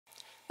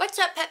What's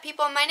up, pet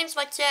people? My name's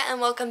Lexia and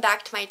welcome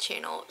back to my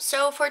channel.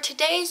 So for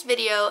today's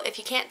video, if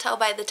you can't tell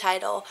by the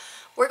title,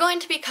 we're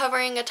going to be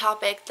covering a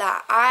topic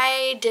that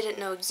I didn't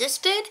know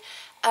existed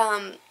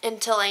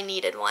until I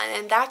needed one,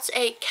 and that's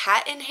a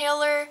cat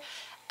inhaler.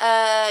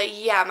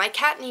 Yeah, my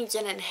cat needs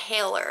an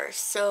inhaler.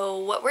 So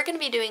what we're going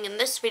to be doing in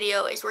this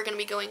video is we're going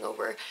to be going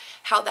over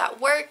how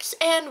that works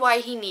and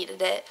why he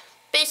needed it.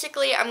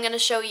 Basically, I'm going to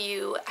show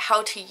you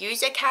how to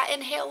use a cat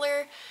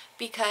inhaler,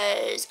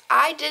 because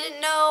I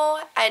didn't know.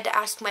 I had to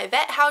ask my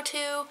vet how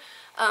to,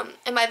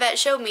 and my vet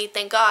showed me,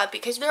 thank God,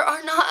 because there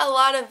are not a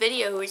lot of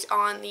videos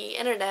on the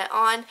internet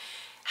on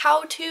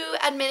how to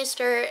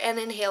administer an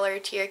inhaler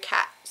to your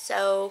cat.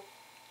 So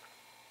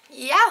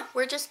yeah,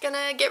 we're just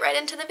gonna get right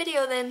into the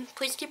video then.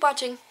 Please keep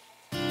watching.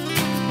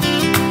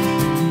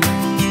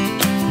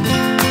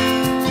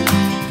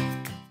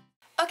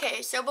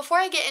 Okay, so before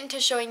I get into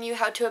showing you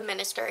how to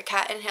administer a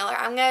cat inhaler,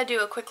 I'm going to do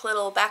a quick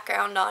little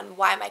background on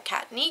why my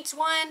cat needs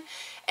one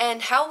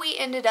and how we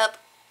ended up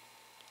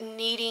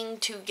needing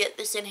to get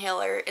this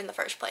inhaler in the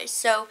first place.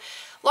 So,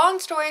 long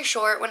story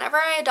short, whenever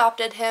I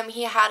adopted him,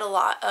 he had a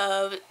lot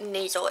of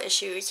nasal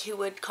issues. He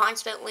would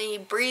constantly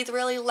breathe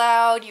really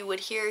loud. You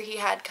would hear he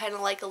had kind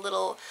of like a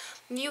little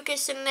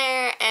mucus in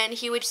there, and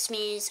he would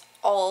sneeze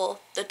all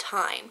the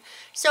time.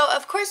 So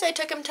of course I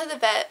took him to the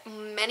vet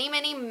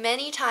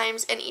many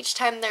times, and each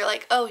time they're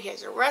like, oh, he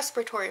has a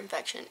respiratory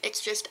infection,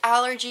 it's just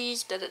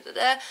allergies,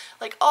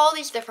 like all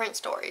these different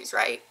stories,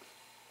 right?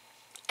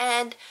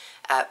 And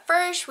at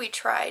first we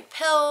tried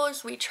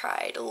pills, we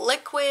tried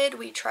liquid,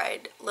 we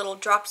tried little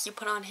drops you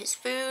put on his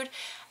food,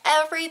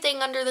 everything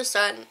under the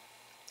sun.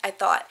 I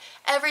thought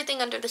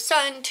everything under the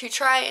sun to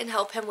try and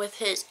help him with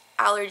his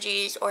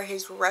allergies or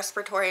his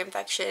respiratory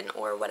infection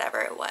or whatever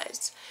it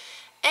was.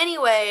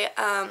 Anyway,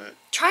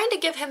 trying to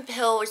give him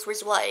pills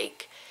was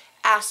like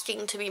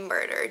asking to be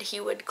murdered. He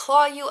would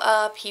claw you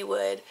up, he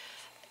would,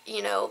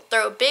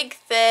 throw a big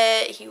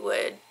fit, he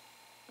would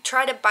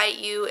try to bite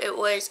you. It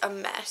was a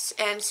mess.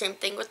 And same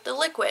thing with the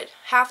liquid.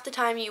 Half the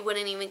time you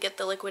wouldn't even get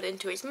the liquid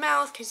into his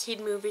mouth because he'd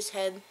move his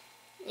head,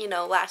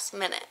 last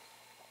minute.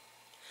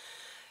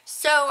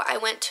 So I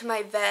went to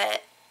my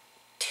vet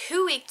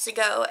 2 weeks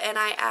ago and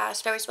I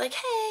was like,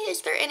 hey,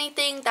 is there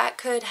anything that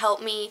could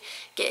help me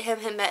get him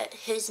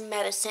his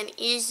medicine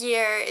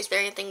easier? Is there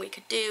anything we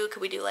could do?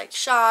 Could we do like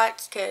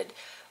shots? Could,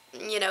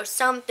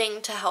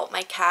 something to help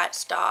my cat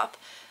stop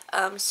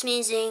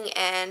sneezing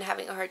and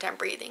having a hard time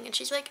breathing? And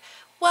she's like,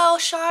 well,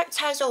 shots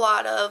has a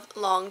lot of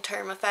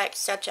long-term effects,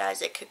 such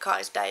as it could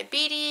cause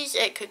diabetes,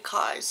 it could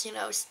cause,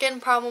 skin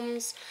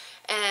problems,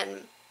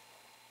 and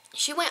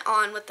she went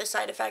on with the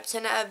side effects,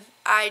 and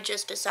I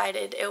just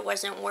decided it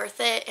wasn't worth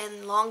it.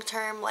 And long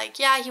term, like,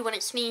 yeah, he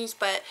wouldn't sneeze,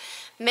 but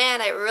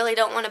man, I really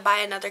don't want to buy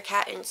another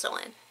cat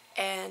insulin.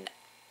 And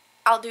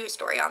I'll do a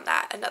story on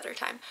that another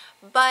time.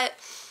 But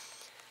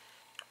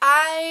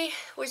I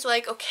was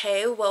like,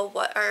 okay, well,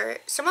 what are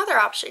some other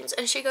options?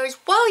 And she goes,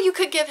 well, you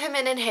could give him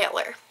an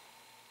inhaler.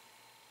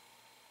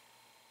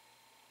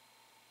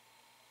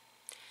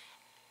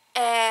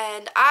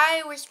 And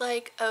I was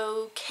like,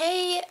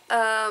 okay,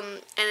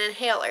 an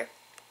inhaler.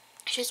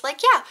 She's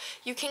like, yeah,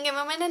 you can give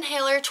him an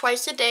inhaler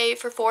twice a day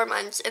for 4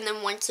 months, and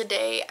then once a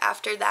day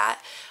after that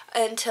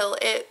until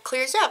it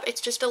clears up.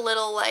 It's just a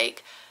little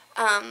like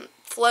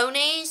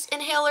Flonase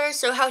inhaler.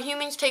 So how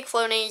humans take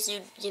Flonase,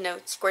 you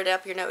squirt it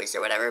up your nose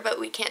or whatever, but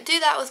we can't do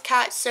that with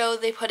cats, so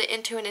they put it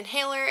into an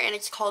inhaler, and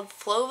it's called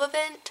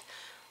Flovent,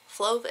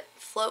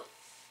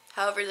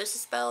 however this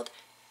is spelled,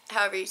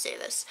 however you say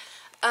this.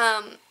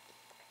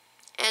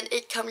 And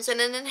it comes in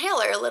an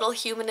inhaler, a little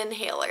human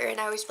inhaler. And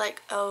I was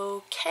like,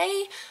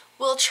 okay,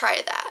 we'll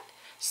try that.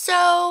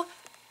 So,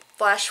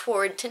 flash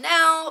forward to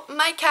now,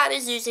 my cat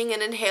is using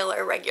an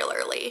inhaler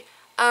regularly.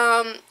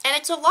 And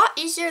it's a lot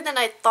easier than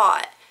I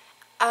thought.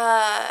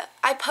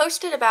 I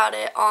posted about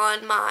it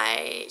on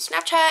my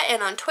Snapchat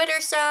and on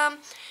Twitter some.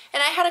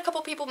 And I had a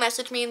couple people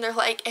message me and they're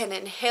like, an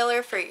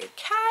inhaler for your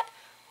cat?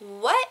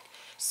 What?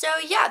 So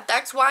yeah,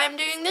 that's why I'm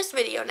doing this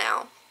video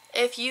now.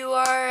 If you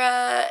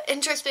are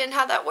interested in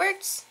how that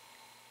works,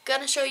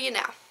 gonna show you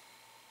now.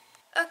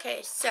 Okay,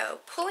 so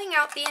pulling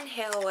out the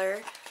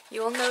inhaler,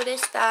 you'll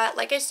notice that,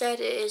 like I said,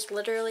 it is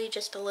literally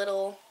just a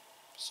little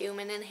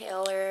human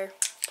inhaler.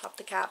 Pop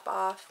the cap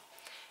off.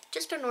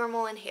 Just a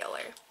normal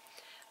inhaler.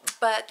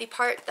 But the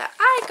part that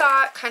I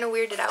got kind of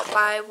weirded out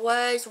by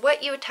was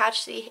what you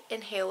attach the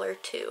inhaler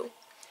to.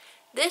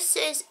 This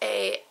is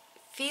a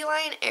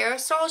feline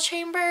aerosol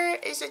chamber,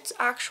 is its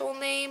actual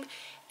name.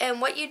 And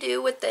what you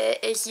do with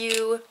it is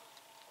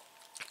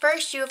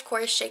first you of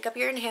course shake up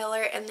your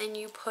inhaler, and then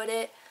you put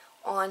it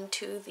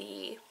onto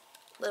the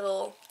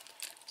little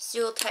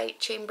seal tight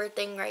chamber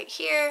thing right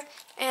here,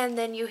 and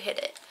then you hit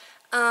it.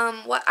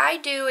 What I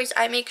do is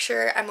I make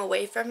sure I'm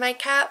away from my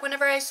cat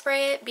whenever I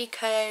spray it,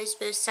 because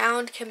the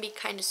sound can be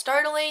kind of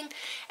startling,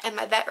 and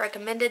my vet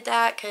recommended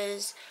that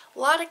because a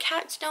lot of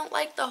cats don't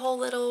like the whole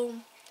little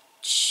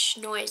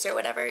noise or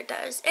whatever it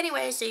does.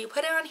 Anyway, so you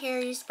put it on here,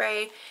 you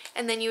spray,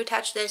 and then you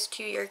attach this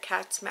to your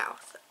cat's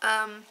mouth.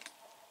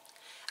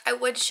 I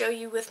would show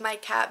you with my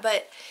cat,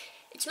 but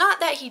It's not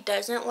that he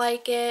doesn't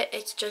like it,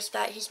 it's just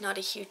that he's not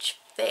a huge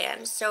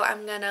fan. So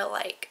I'm gonna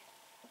like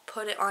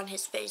put it on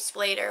his face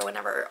later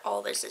whenever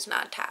all this is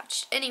not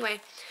attached.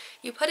 Anyway,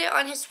 you put it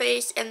on his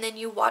face and then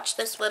you watch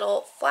this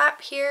little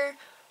flap here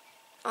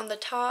on the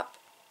top.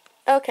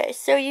 Okay,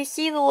 so you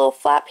see the little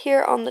flap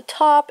here on the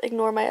top,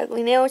 ignore my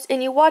ugly nails,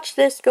 and you watch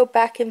this go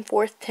back and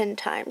forth 10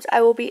 times.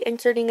 I will be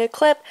inserting a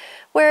clip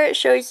where it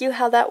shows you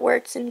how that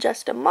works in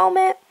just a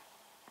moment.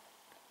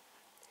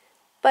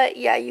 But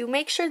yeah, you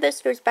make sure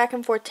this goes back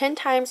and forth 10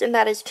 times, and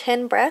that is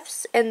 10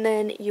 breaths, and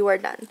then you are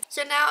done.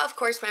 So now, of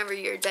course, whenever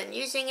you're done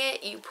using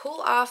it, you pull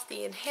off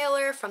the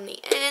inhaler from the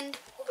end.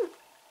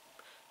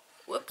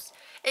 Whoops.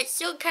 It's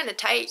still kind of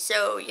tight,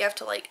 so you have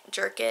to like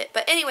jerk it.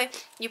 But anyway,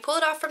 you pull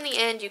it off from the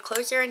end, you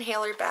close your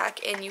inhaler back,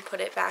 and you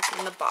put it back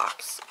in the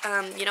box.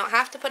 You don't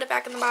have to put it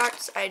back in the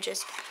box.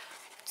 It's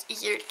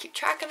easier to keep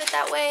track of it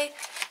that way.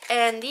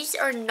 And these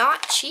are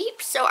not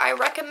cheap, so I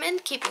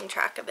recommend keeping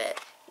track of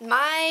it.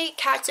 My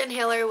cat's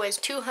inhaler was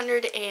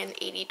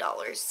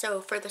 $280,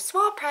 so for the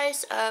small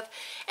price of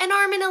an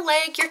arm and a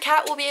leg, your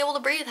cat will be able to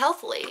breathe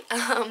healthily.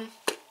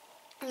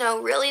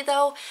 No, really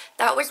though,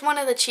 that was one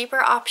of the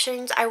cheaper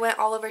options. I went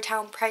all over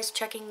town price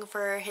checking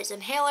for his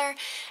inhaler,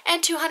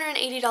 and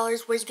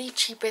 $280 was the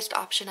cheapest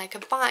option I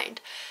could find.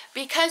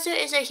 Because it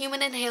is a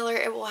human inhaler,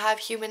 it will have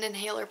human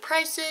inhaler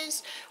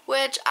prices,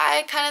 which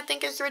I kind of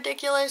think is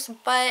ridiculous,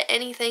 but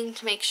anything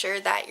to make sure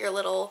that your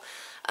little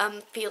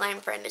feline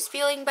friend is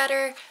feeling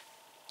better,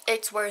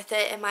 it's worth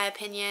it in my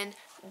opinion.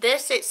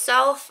 This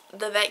itself,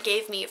 the vet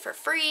gave me for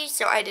free,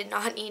 so I did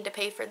not need to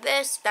pay for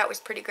this. That was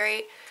pretty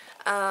great.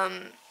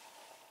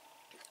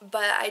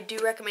 But I do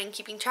recommend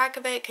keeping track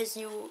of it because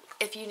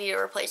if you need a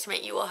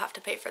replacement, you will have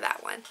to pay for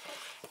that one.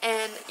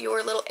 And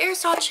your little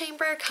aerosol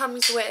chamber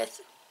comes with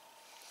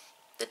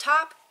the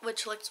top,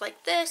 which looks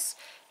like this,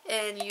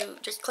 and you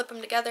just clip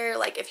them together,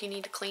 like if you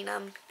need to clean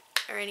them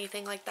or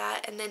anything like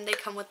that. And then they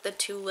come with the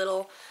two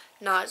little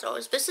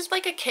nozzles. This is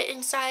like a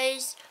kitten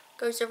size,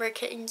 goes over a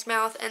kitten's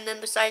mouth, and then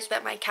the size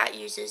that my cat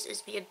uses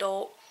is the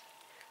adult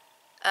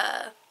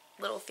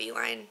little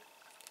feline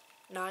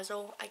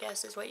nozzle, I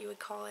guess is what you would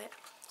call it.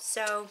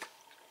 So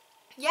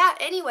yeah,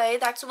 anyway,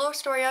 that's a little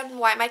story on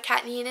why my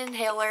cat needed an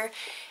inhaler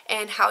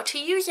and how to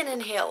use an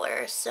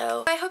inhaler.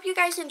 So I hope you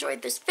guys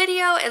enjoyed this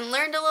video and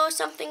learned a little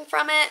something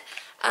from it.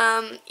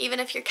 Even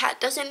if your cat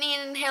doesn't need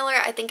an inhaler,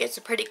 I think it's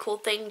a pretty cool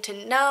thing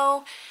to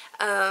know.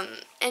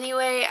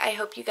 Anyway, I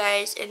hope you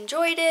guys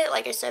enjoyed it,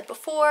 like I said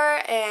before,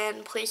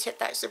 and please hit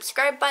that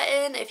subscribe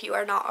button if you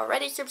are not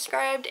already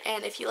subscribed,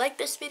 and if you like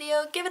this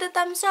video, give it a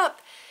thumbs up.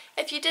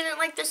 If you didn't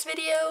like this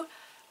video,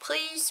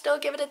 please still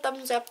give it a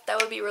thumbs up. That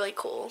would be really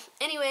cool.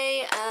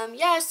 Anyway,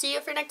 yeah, see you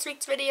for next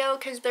week's video,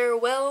 because there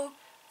will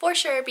for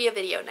sure be a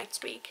video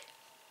next week.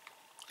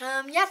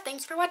 Yeah,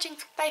 thanks for watching.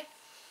 Bye.